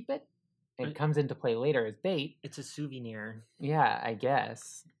she would keep it. It comes into play later as bait. It's a souvenir. Yeah, I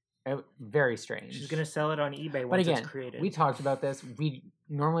guess. Very strange. She's going to sell it on eBay once it's created. We talked about this. We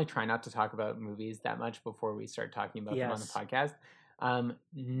normally try not to talk about movies that much before we start talking about them on the podcast.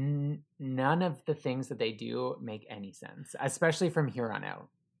 None of the things that they do make any sense, especially from here on out.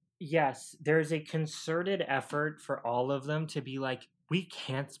 Yes, there's a concerted effort for all of them to be like, we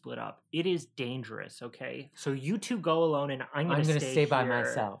can't split up. It is dangerous, okay? So you two go alone and I'm going to stay by here,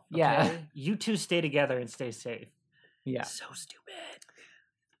 myself. Okay? Yeah. You two stay together and stay safe. Yeah. So stupid.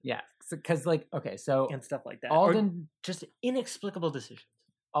 Yeah, because so and stuff like that. Alden, or just inexplicable decisions.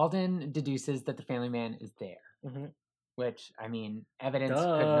 Alden deduces that the family man is there, which I mean, evidence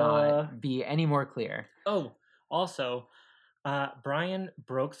could not be any more clear. Oh, also, Brian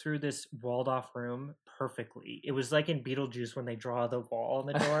broke through this walled-off room perfectly. It was like in Beetlejuice when they draw the wall on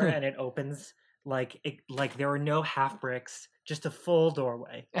the door and it opens like there were no half bricks, just a full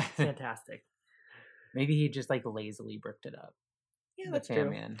doorway. Fantastic. Maybe he just lazily bricked it up. Yeah, that's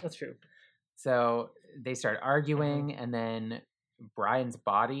true. That's true. So they start arguing, and then Brian's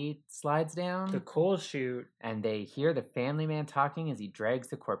body slides down. The coal chute. And they hear the family man talking as he drags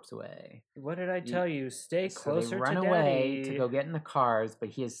the corpse away. What did I tell you? Stay closer so they run to away Daddy. to go get in the cars, but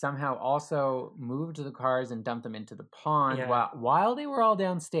he has somehow also moved the cars and dumped them into the pond while they were all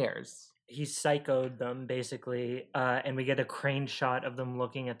downstairs. He psychoed them, basically, and we get a crane shot of them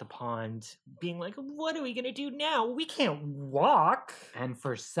looking at the pond, being like, what are we going to do now? We can't walk. And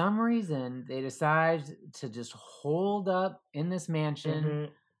for some reason, they decide to just hold up in this mansion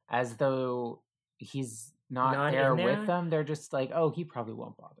as though he's not there with them. They're just like, oh, he probably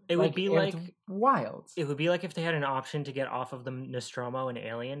won't bother. It would be like wild. It would be like if they had an option to get off of the Nostromo and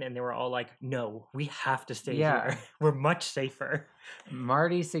Alien, and they were all like, no, we have to stay here. We're much safer.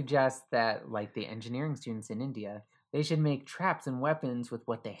 Marty suggests that, like the engineering students in India, they should make traps and weapons with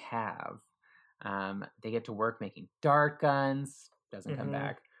what they have. They get to work making dart guns. Doesn't come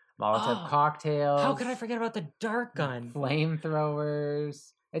back. Molotov cocktails. How could I forget about the dart gun?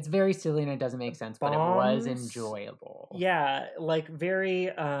 Flamethrowers. It's very silly and it doesn't make sense, but it was enjoyable. Yeah, like very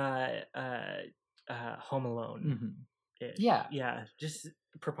Home Alone. Yeah, just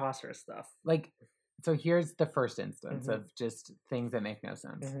preposterous stuff. Like, so here's the first instance of just things that make no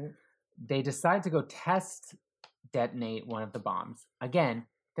sense. They decide to go detonate one of the bombs. Again,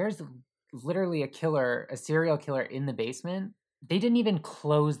 there's literally a serial killer in the basement. They didn't even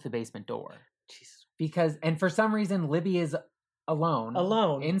close the basement door. Jesus. And for some reason, Libby is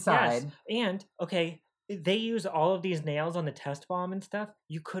alone inside. Yes. And okay, they use all of these nails on the test bomb and stuff.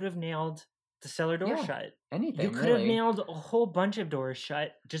 You could have nailed the cellar door shut. Anything. You could have nailed a whole bunch of doors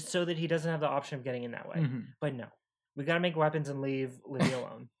shut just so that he doesn't have the option of getting in that way. But no, we got to make weapons and leave Libby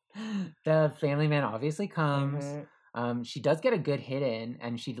alone. The family man obviously comes. She does get a good hit in,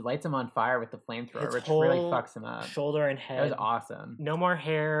 and she lights him on fire with the flamethrower, which really fucks him up. Shoulder and head. That was awesome. No more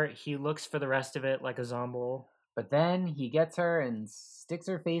hair. He looks for the rest of it like a zombie. But then he gets her and sticks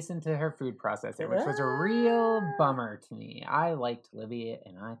her face into her food processor, which was a real bummer to me. I liked Libby,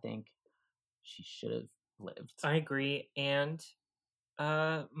 and I think she should have lived. I agree. And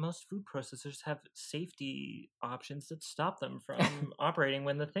most food processors have safety options that stop them from operating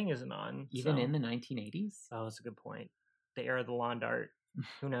when the thing isn't on. Even in the 1980s? Oh, that's a good point. The era of the lawn dart.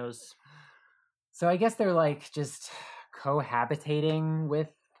 Who knows? So I guess they're like just cohabitating with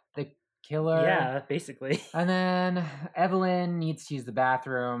the killer. Yeah, basically. And then Evelyn needs to use the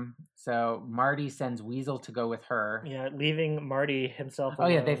bathroom, so Marty sends Weasel to go with her. Yeah, leaving Marty himself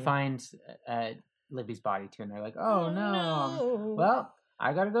alone. Oh yeah, they find Libby's body too, and they're like, oh no. Well,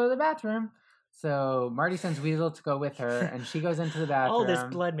 I gotta go to the bathroom. So Marty sends Weasel to go with her, and she goes into the bathroom. All this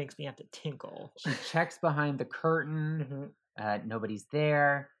blood makes me have to tinkle. She checks behind the curtain. Nobody's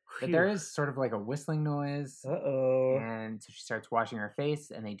there. But there is sort of like a whistling noise. And so she starts washing her face,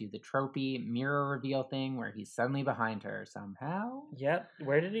 and they do the tropey mirror reveal thing where he's suddenly behind her somehow. Yep.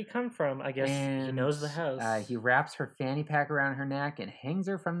 Where did he come from? I guess he knows the house. He wraps her fanny pack around her neck and hangs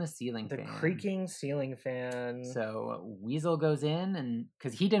her from the ceiling fan. The creaking ceiling fan. So Weasel goes in, and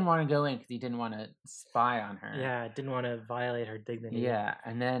because he didn't want to go in because he didn't want to spy on her. Yeah, didn't want to violate her dignity. Yeah,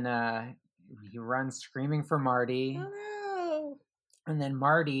 and then he runs screaming for Marty. Oh, no. And then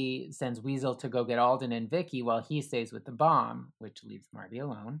Marty sends Weasel to go get Alden and Vicky while he stays with the bomb, which leaves Marty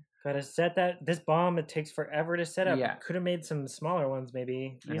alone. Gotta set this bomb. It takes forever to set up. Yeah. Could have made some smaller ones,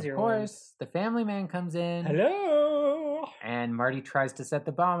 maybe. Easier of course, ones. the family man comes in. Hello! And Marty tries to set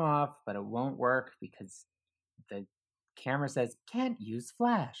the bomb off, but it won't work because the camera says, can't use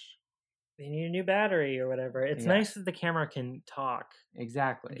flash. They need a new battery or whatever. It's nice that the camera can talk.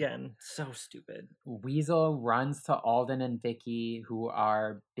 Exactly. Again, so stupid. Weasel runs to Alden and Vicky, who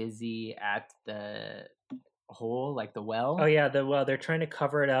are busy at the hole, like the well. Oh yeah, the well. They're trying to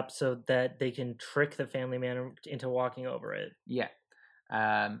cover it up so that they can trick the family man into walking over it. Yeah.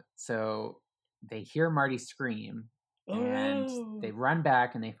 So they hear Marty scream, and they run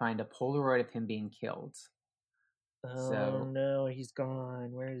back and they find a Polaroid of him being killed. Oh no, he's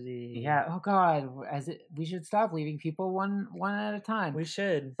gone. Where is he? Yeah. Oh God. We should stop leaving people one at a time. We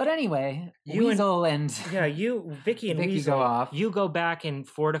should. But anyway, Weasel and Vicky and Vicky Weasel go off. You go back and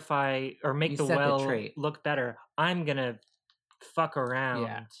fortify or make the well look better. I'm gonna fuck around.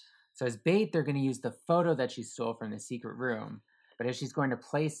 Yeah. So as bait, they're gonna use the photo that she stole from the secret room. But as she's going to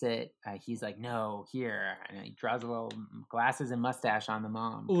place it, he's like, no, here. And he draws a little glasses and mustache on the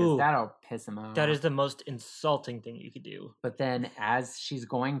mom. Because that'll piss him off. That is the most insulting thing you could do. But then as she's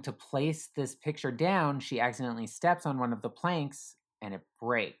going to place this picture down, she accidentally steps on one of the planks and it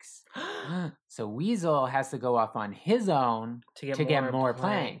breaks. So Weasel has to go off on his own to get more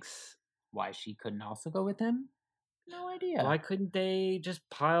planks. Why she couldn't also go with him? No idea. Why couldn't they just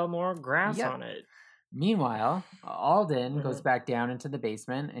pile more grass on it? Meanwhile, Alden goes back down into the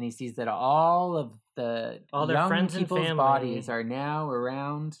basement and he sees that all of the All their young friends and people's family. bodies are now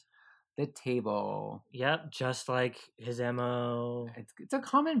around the table. Yep, just like his MO. It's a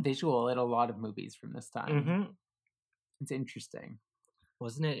common visual in a lot of movies from this time. Mm-hmm. It's interesting.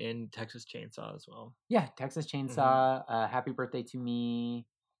 Wasn't it in Texas Chainsaw as well? Yeah, Texas Chainsaw, Happy Birthday to Me,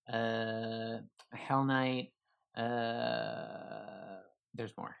 Hell Night.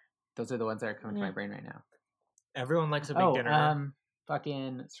 There's more. Those are the ones that are coming to my brain right now. Everyone likes a big dinner.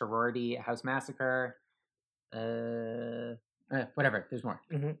 Fucking Sorority, House Massacre. Whatever. There's more.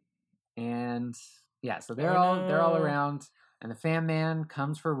 Mm-hmm. And yeah, so they're all around, and the Fam Man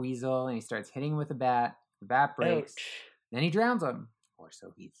comes for Weasel, and he starts hitting him with a bat. The bat breaks. Ouch. Then he drowns him, or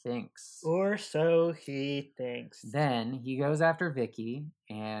so he thinks. Or so he thinks. Then he goes after Vicky,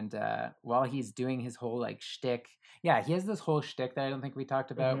 and while he's doing his whole like shtick, yeah, he has this whole shtick that I don't think we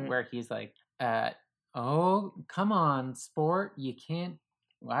talked about, where he's like, "Oh, come on, sport, you can't.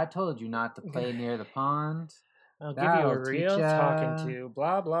 Well, I told you not to play near the pond. I'll give you a real talking to,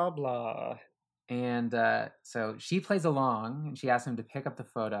 blah, blah, blah." And so she plays along, and she asks him to pick up the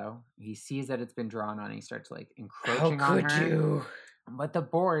photo. He sees that it's been drawn on, and he starts like encroaching on her. How could you? But the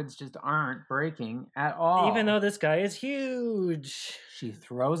boards just aren't breaking at all. Even though this guy is huge. She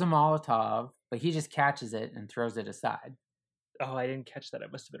throws a Molotov, but he just catches it and throws it aside. Oh, I didn't catch that. I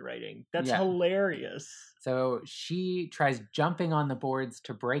must have been writing. That's hilarious. So she tries jumping on the boards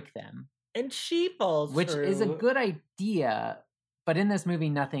to break them. And she falls Which through. is a good idea, but in this movie,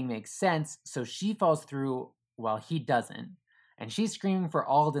 nothing makes sense. So she falls through while he doesn't. And she's screaming for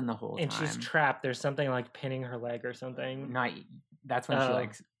Alden the whole time. And she's trapped. There's something like pinning her leg or something. That's when she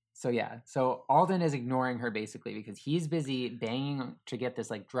likes. So yeah. So Alden is ignoring her basically because he's busy banging to get this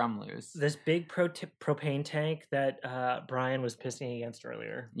like drum loose. This big propane tank that Brian was pissing against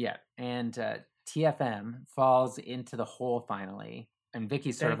earlier. Yeah. And TFM falls into the hole finally. And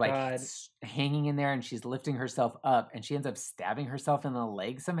Vicky's sort of like hanging in there, and she's lifting herself up, and she ends up stabbing herself in the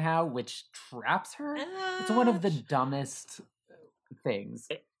leg somehow, which traps her. It's one of the dumbest things.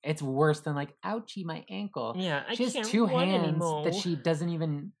 It's worse than like, ouchie, my ankle. Yeah, she has two hands that she doesn't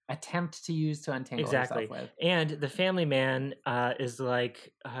even attempt to use to untangle herself with. And the family man is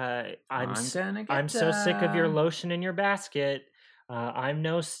like, I'm so sick of your lotion in your basket. I'm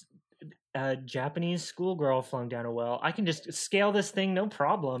no Japanese schoolgirl flung down a well. I can just scale this thing, no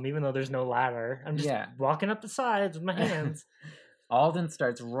problem, even though there's no ladder. I'm just walking up the sides with my hands. Alden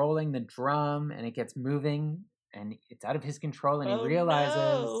starts rolling the drum, and it gets moving, and it's out of his control, and he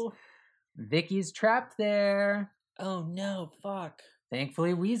realizes Vicky's trapped there. Oh no, fuck.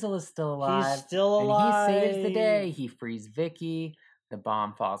 Thankfully, Weasel is still alive. He's still alive. And he saves the day. He frees Vicky. The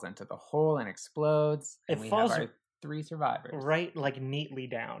bomb falls into the hole and explodes. And we have our 3 survivors. Right, like neatly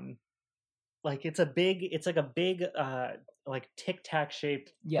down. Like it's like a big like tic-tac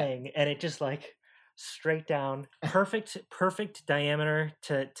shaped thing, and it just like straight down. Perfect diameter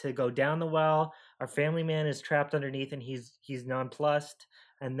to go down the well. Our family man is trapped underneath, and he's nonplussed.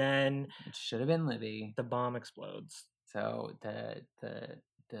 And then it should have been Libby. The bomb explodes. So the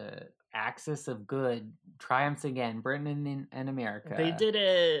axis of good triumphs again. Britain and America. They did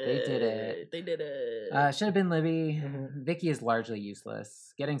it. Should have been Libby. Vicky is largely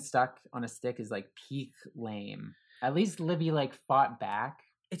useless. Getting stuck on a stick is like peak lame. At least Libby like fought back.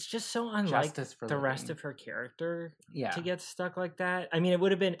 It's just so unlike the rest of her character to get stuck like that. I mean, it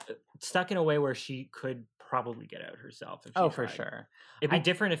would have been stuck in a way where she could probably get out herself. If she tried. For sure. It'd be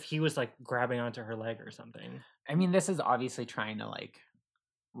different if he was like grabbing onto her leg or something. I mean, this is obviously trying to like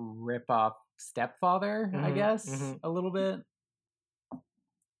rip off Stepfather, I guess, a little bit.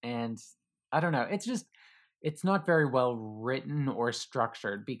 And I don't know. It's not very well written or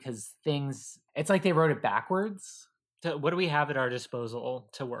structured because it's like they wrote it backwards. What do we have at our disposal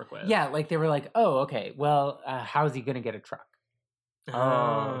to work with? Yeah, like they were like, oh, okay, well, how is he going to get a truck?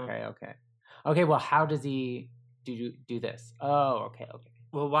 Oh, okay. Well, how does he do this? Oh, okay.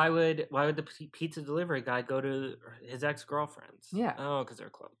 Well, why would the pizza delivery guy go to his ex-girlfriend's? Yeah. Oh, because they're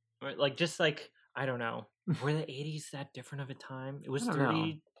close. Right? Like, just like, I don't know. Were the 80s that different of a time? It was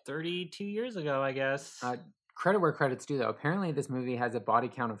 32 years ago, I guess. Credit where credit's due, though. Apparently, this movie has a body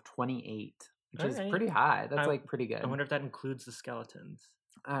count of 28, which is pretty high. That's like pretty good. I wonder if that includes the skeletons.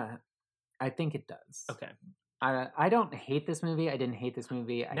 I think it does. Okay. I don't hate this movie. I didn't hate this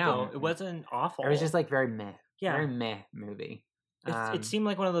movie. It wasn't awful. It was just like very meh. Yeah. Very meh movie. It seemed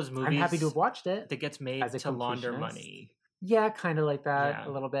like one of those movies. I'm happy to have watched it. That gets made to launder money. Yeah, kind of like that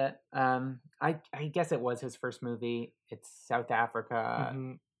a little bit. I guess it was his first movie. It's South Africa.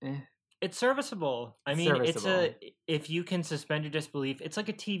 It's serviceable. I mean, if you can suspend your disbelief, it's like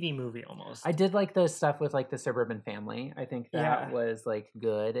a TV movie almost. I did like the stuff with like the suburban family. I think that was like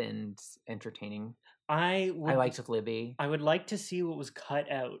good and entertaining. I liked Libby. I would like to see what was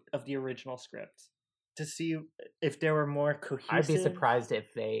cut out of the original script to see if there were more cohesive. I'd be surprised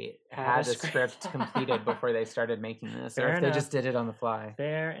if they had a script completed before they started making this, or if they just did it on the fly.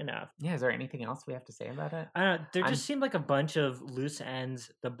 Fair enough. Yeah, is there anything else we have to say about it? I don't know. There just seemed like a bunch of loose ends.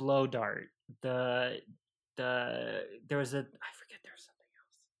 The blow dart. There was there was something else.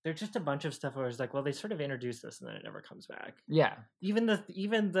 There's just a bunch of stuff where it's like, well, they sort of introduced this and then it never comes back. Yeah. Even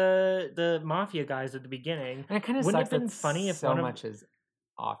the mafia guys at the beginning. And it kind of wouldn't sucks have been funny if so much is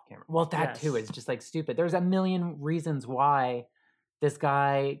off camera. Well, that too is just like stupid. There's a million reasons why this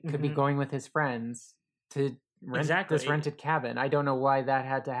guy could be going with his friends to rent this rented cabin. I don't know why that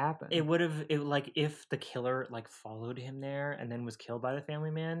had to happen. It would have like if the killer like followed him there and then was killed by the family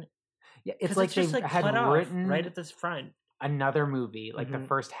man. Yeah, it's like they had written right at this front another movie, like the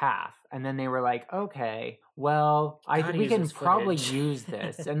first half, and then they were like, okay, well, we can probably use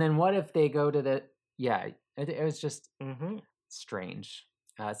this. And then what if they go to the it was just strange.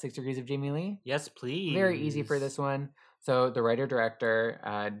 6 Degrees of Jamie Lee? Yes, please. Very easy for this one. So the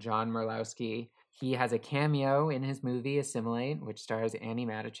writer-director, John Murlowski, he has a cameo in his movie Assimilate, which stars Annie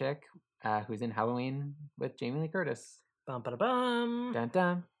Matichik, who's in Halloween with Jamie Lee Curtis. Bum, ba-da-bum. Dun,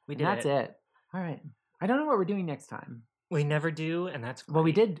 dun. We did That's it. All right. I don't know what we're doing next time. We never do, and that's great. Well,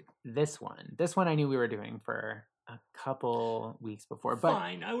 we did this one. This one I knew we were doing for a couple weeks before. But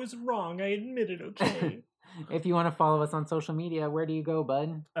fine, I was wrong. I admit it, okay. If you want to follow us on social media, where do you go,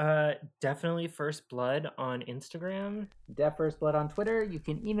 bud? Definitely First Blood on Instagram. Def First Blood on Twitter. You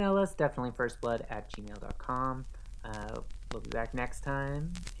can email us, definitelyfirstblood@gmail.com. We'll be back next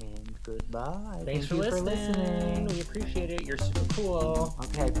time, and goodbye. Thanks for listening. We appreciate it. You're super cool.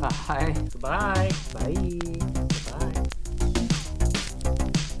 Okay, bye. Goodbye. Bye.